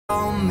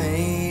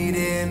Made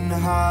in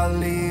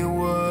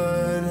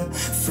Hollywood,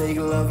 fake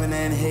loving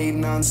and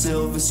hating on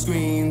silver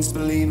screens,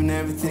 believing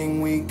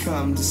everything we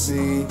come to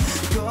see.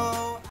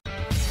 Go.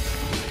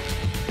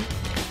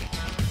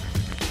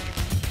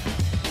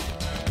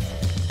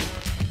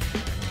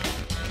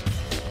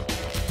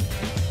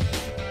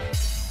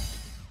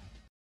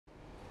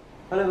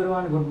 Hello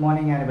everyone, good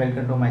morning and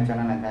welcome to my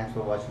channel and thanks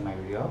for watching my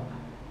video.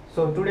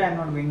 So today I am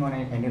not going on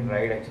any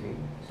ride actually.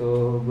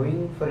 So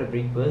going for a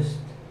breakfast.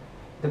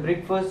 The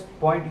breakfast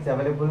point is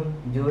available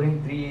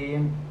during 3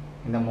 AM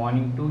in the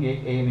morning to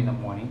 8 AM in the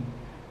morning.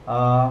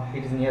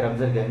 It is near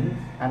Abdullah.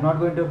 I am not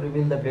going to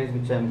reveal the place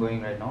which I am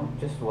going right now.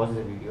 Just watch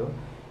the video.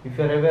 If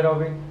you are aware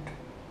of it,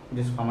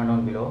 just comment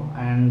down below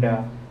and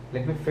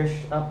let me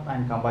fresh up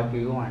and come back to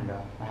you. And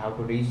I have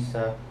to reach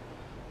the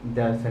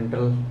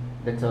central.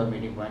 That's our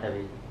meeting point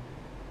away.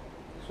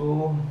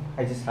 So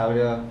I just have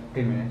 10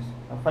 minutes,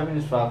 5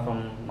 minutes far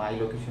from my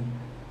location.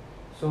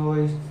 So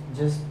it's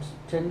just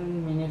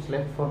 10 minutes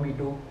left for me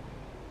to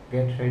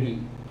get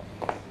ready.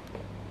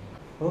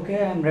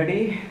 Okay, I'm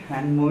ready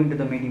and moving to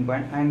the meeting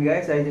point. And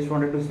guys, I just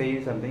wanted to say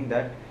you something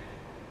that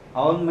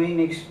all my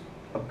next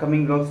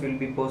upcoming vlogs will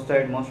be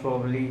posted most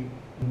probably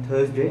on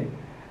Thursday,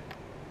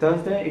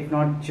 if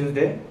not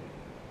Tuesday.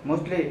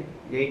 Mostly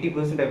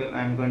 80%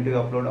 I'm going to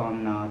upload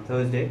on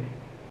Thursday.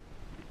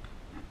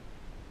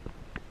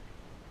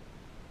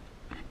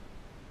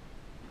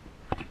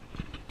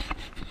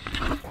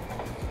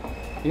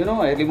 You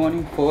know, early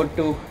morning 4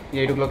 to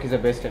 8 o'clock is the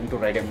best time to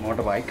ride a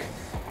motorbike.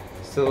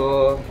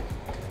 So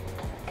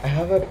I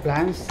have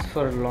plans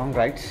for long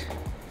rides,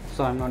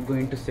 so I'm not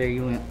going to say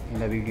you in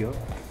the video.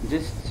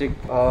 Just check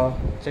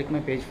my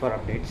page for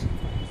updates.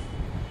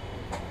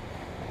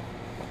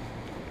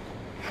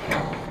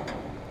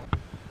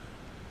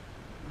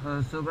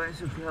 So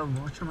guys, if you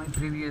have watched my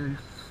previous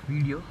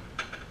video,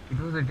 it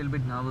was a little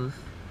bit nervous.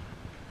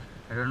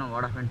 I don't know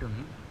what happened to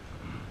me.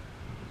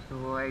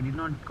 So I did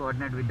not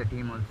coordinate with the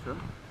team also.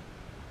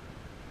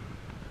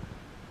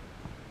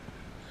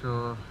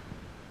 So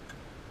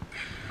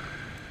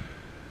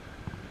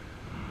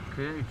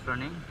okay, it's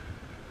running.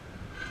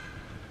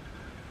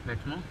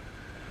 Let's move.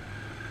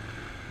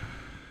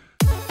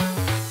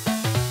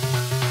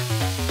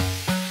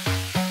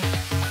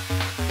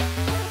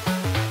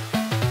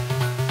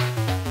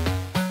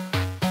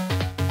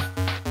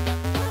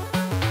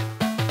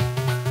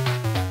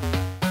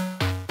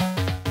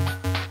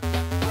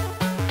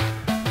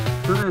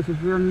 So guys,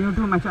 if you are new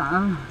to my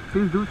channel,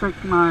 please do check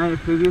my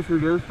previous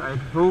videos. I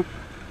hope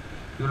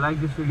you like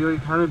this video. It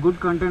has a good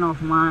content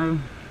of my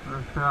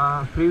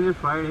previous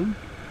riding.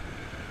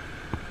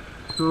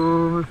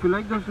 So if you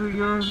like those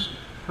videos,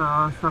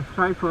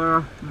 subscribe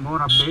for more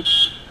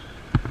updates.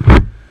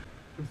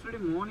 Yesterday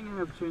morning I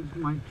have changed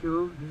my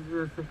tube. This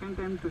is the second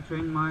time to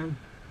change my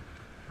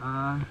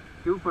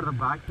tube for the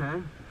back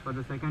tire for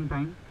the second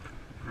time.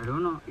 I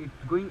don't know,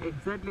 it's going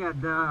exactly at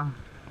the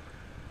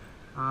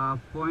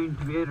point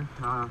where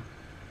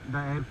the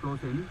air flows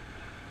in,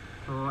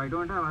 so I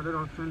don't have other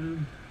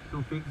option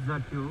to fix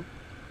that tube,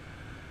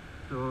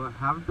 so I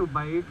have to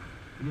buy it.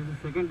 It is the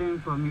second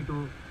time for me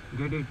to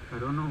get it. I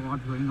don't know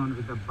what's going on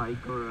with the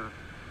bike or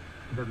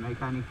the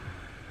mechanic.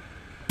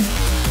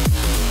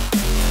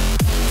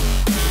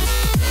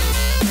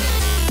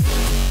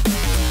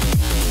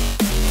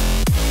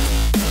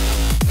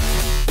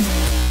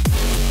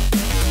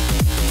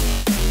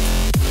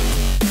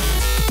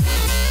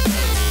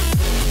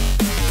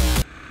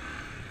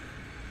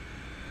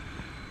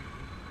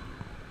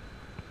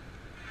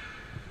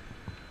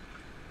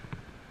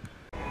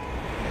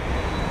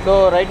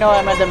 So right now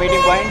I'm at the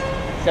meeting point,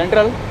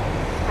 Central.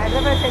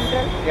 Hyderabad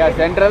Central. Yeah,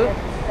 Central.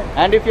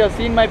 And if you have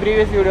seen my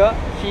previous video,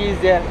 she is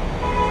there.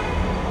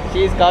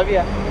 She is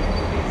Kavya.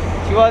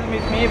 She was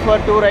with me for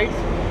 2 rides.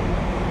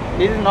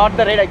 This is not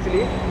the ride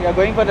actually. We are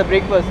going for the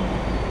breakfast.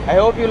 I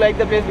hope you like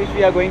the place which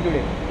we are going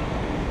today.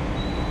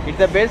 It's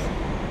the best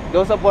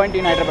dosa point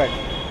in Hyderabad.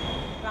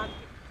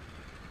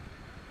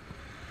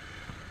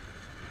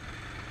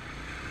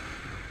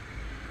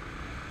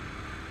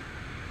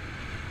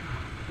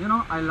 You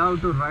know, I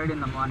love to ride in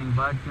the morning,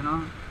 but you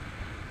know,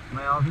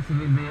 my office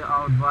will be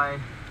out by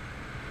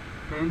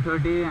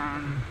 10:30,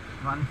 and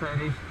once I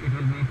reach it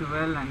will be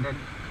 12, and then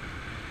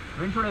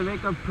when should I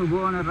wake up to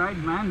go on a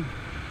ride, man?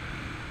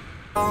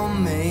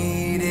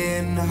 Made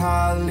in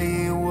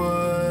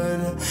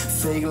Hollywood,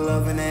 fake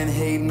loving and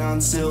hating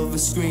on silver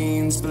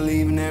screens,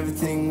 believing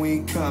everything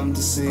we come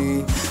to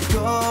see.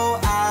 Go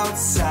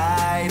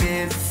outside,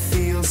 it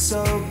feels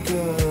so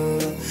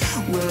good.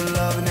 We're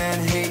loving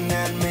and hating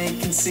and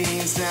making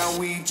scenes. Now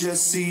we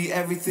just see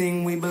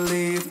everything we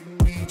believe.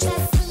 We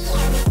just see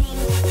everything. We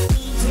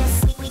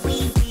just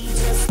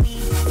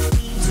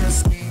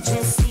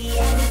see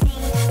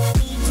everything. We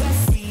just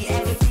see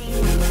everything.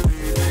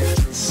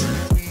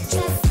 We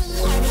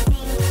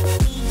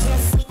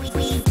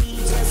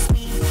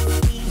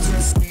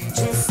just see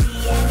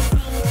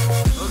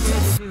everything. Okay,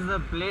 this is the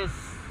place.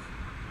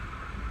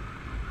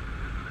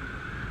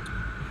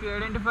 If you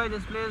identify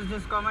this place,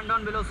 just comment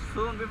down below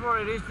soon before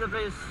I reach the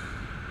place.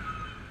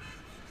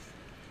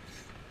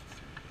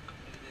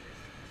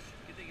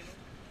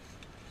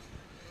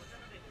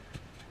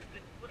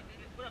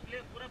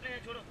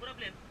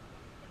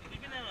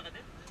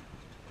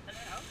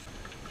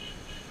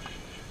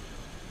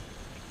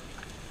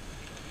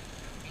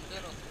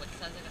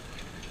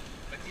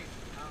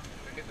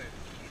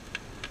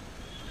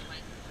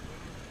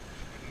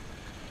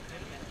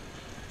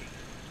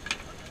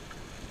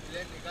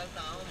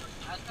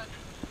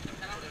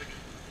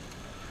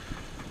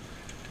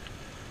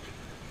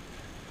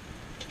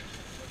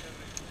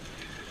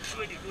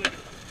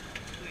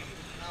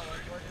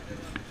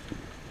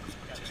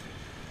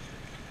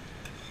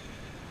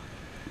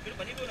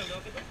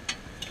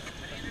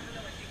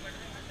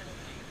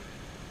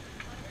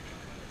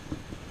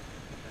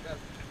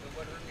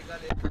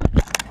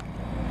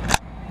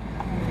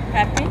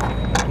 Happy?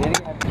 Very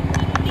happy.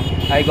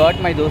 I got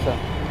my dosa.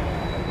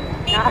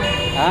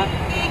 Huh?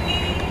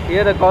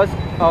 Here the cost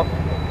of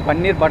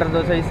paneer butter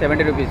dosa is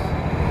 70 rupees.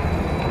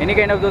 Any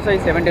kind of dosa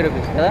is 70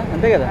 rupees. Kada?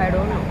 Ante kada? I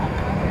don't know.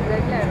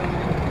 Exactly, I don't know.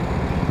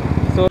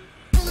 So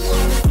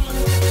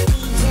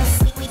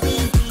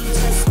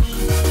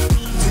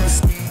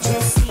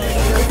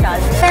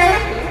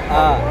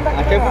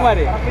చెప్పు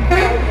మరి.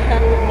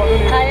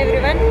 Hi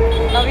everyone.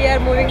 Now we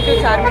are moving to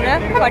Charminar,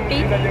 40.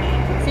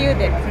 See you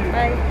there.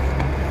 Bye.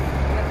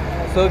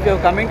 So if you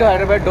are coming to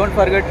Hyderabad, don't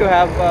forget to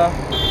have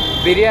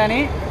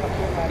biryani,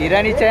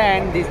 irani chai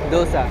and this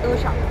dosa.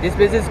 Dosha. This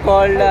place is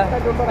called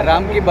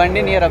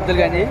RamKiBandi near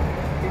Abdullah.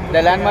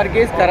 The landmark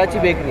is Karachi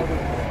Bakery.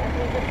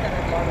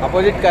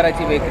 Opposite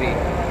Karachi Bakery.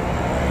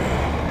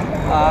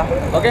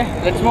 Okay,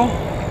 let's move.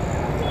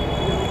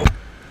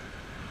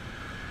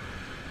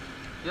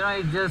 You know,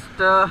 it's just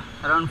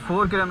around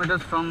 4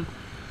 kilometers from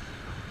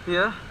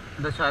here,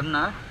 the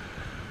Charminar.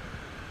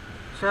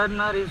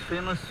 Charminar is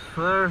famous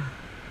for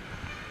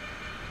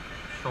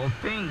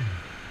shopping.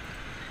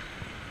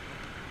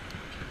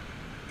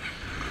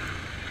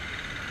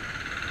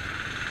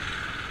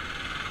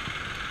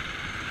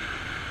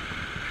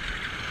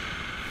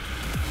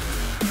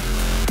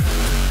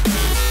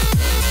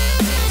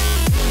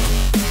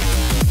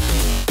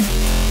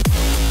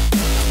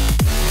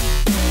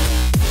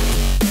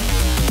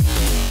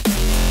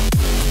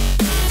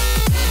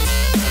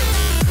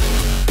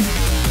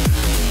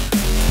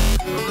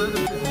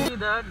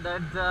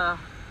 That's the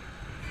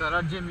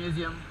Sarajya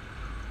Museum.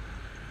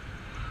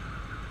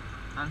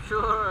 I'm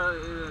sure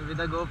with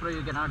the Gopro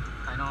you cannot,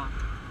 I know.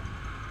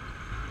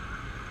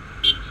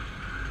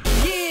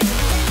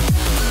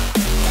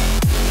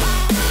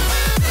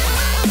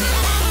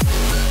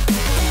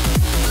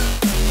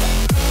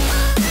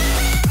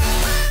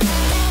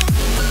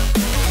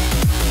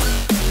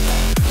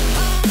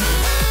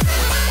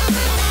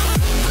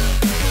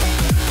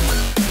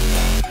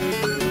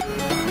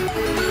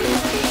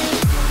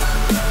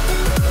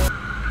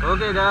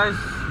 Okay guys,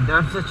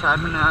 that's the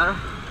Charminar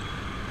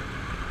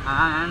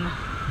and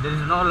there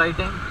is no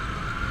lighting,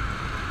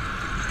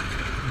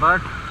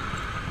 but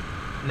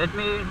let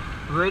me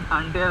wait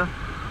until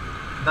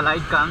the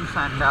light comes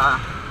and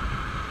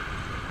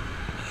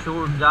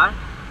shoot that.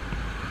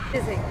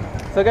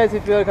 So guys,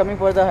 if you are coming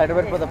for the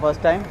Hyderabad for the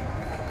first time,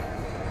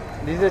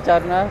 this is the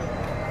Charminar.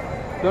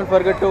 Don't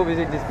forget to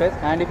visit this place,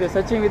 and if you are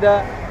searching with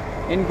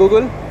in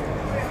Google,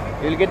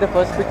 you will get the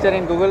first picture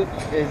in Google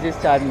is this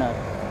Charminar.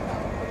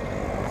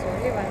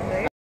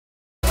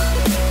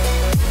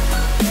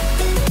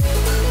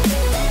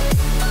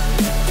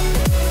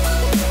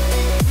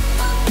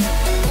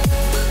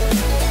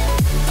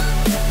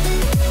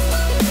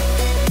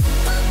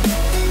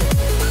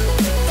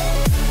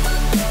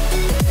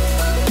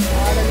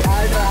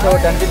 So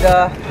done with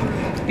the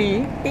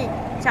tea. Tea,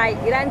 chai,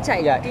 Iran chai.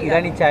 Yeah, tea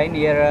Irani chai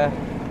near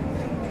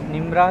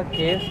Nimra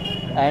Cave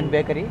and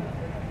Bakery.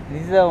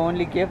 This is the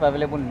only cave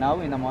available now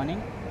in the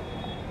morning.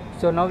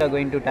 So now we are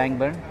going to Tank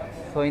Burn.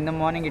 So in the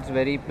morning it's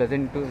very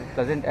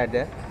pleasant at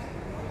there.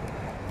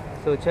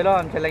 So chalo,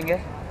 हम चलेंगे.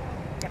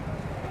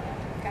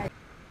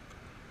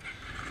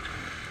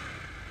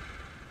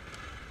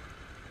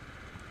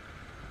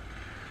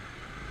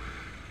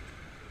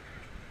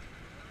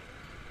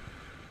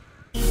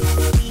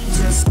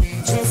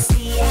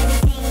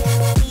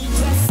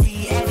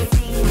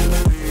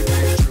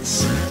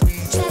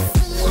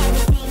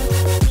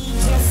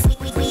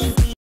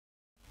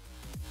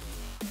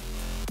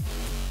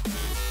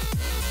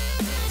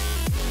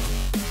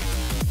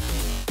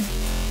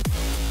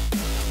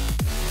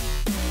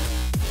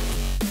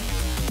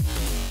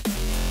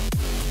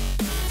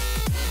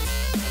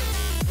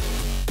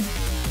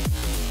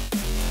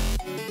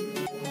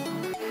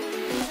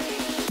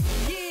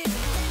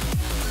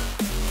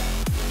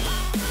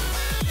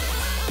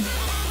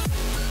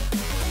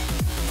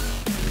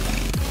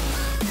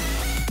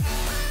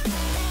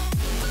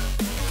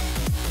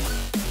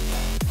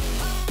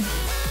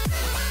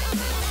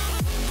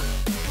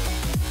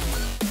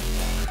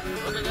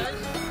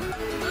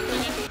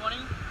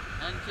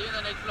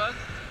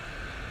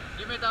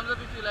 Give me a thumbs up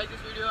if you like this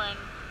video and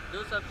do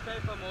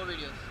subscribe for more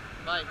videos.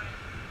 Bye.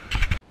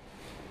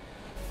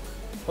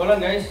 Hold on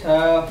guys,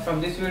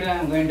 from this video I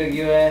am going to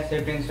give a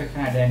safety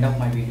instruction at the end of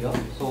my video.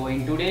 So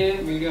in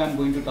today's video I am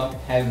going to talk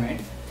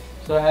helmet.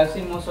 So I have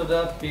seen most of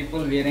the people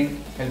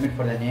wearing helmet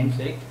for the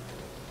namesake.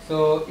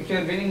 So if you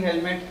are wearing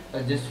helmet,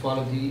 just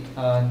follow the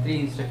 3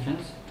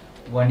 instructions.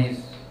 One is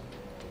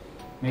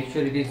make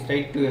sure it is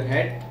straight to your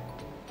head.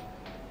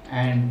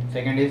 and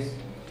second is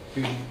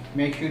to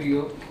make sure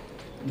you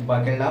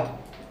buckle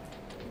up,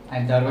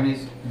 and third one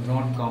is do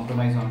not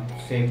compromise on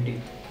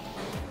safety.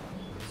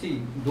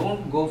 See,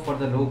 don't go for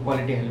the low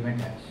quality helmet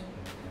guys,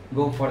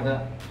 go for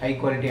the high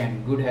quality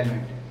and good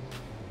helmet.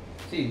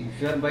 See,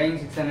 if you are buying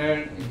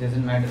 600, it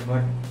doesn't matter,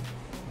 but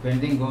if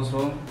anything goes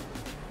wrong,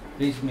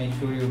 please make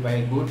sure you buy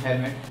a good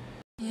helmet